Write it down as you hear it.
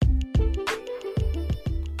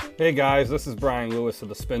Hey guys, this is Brian Lewis of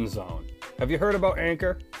the Spin Zone. Have you heard about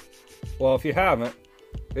Anchor? Well, if you haven't,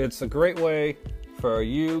 it's a great way for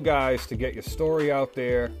you guys to get your story out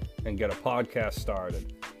there and get a podcast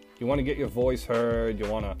started. You want to get your voice heard, you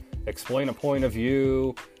want to explain a point of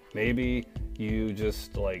view, maybe you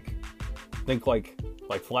just think like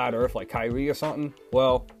flat earth, like Kyrie or something.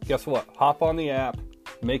 Well, guess what? Hop on the app,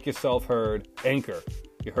 make yourself heard. Anchor.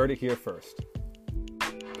 You heard it here first.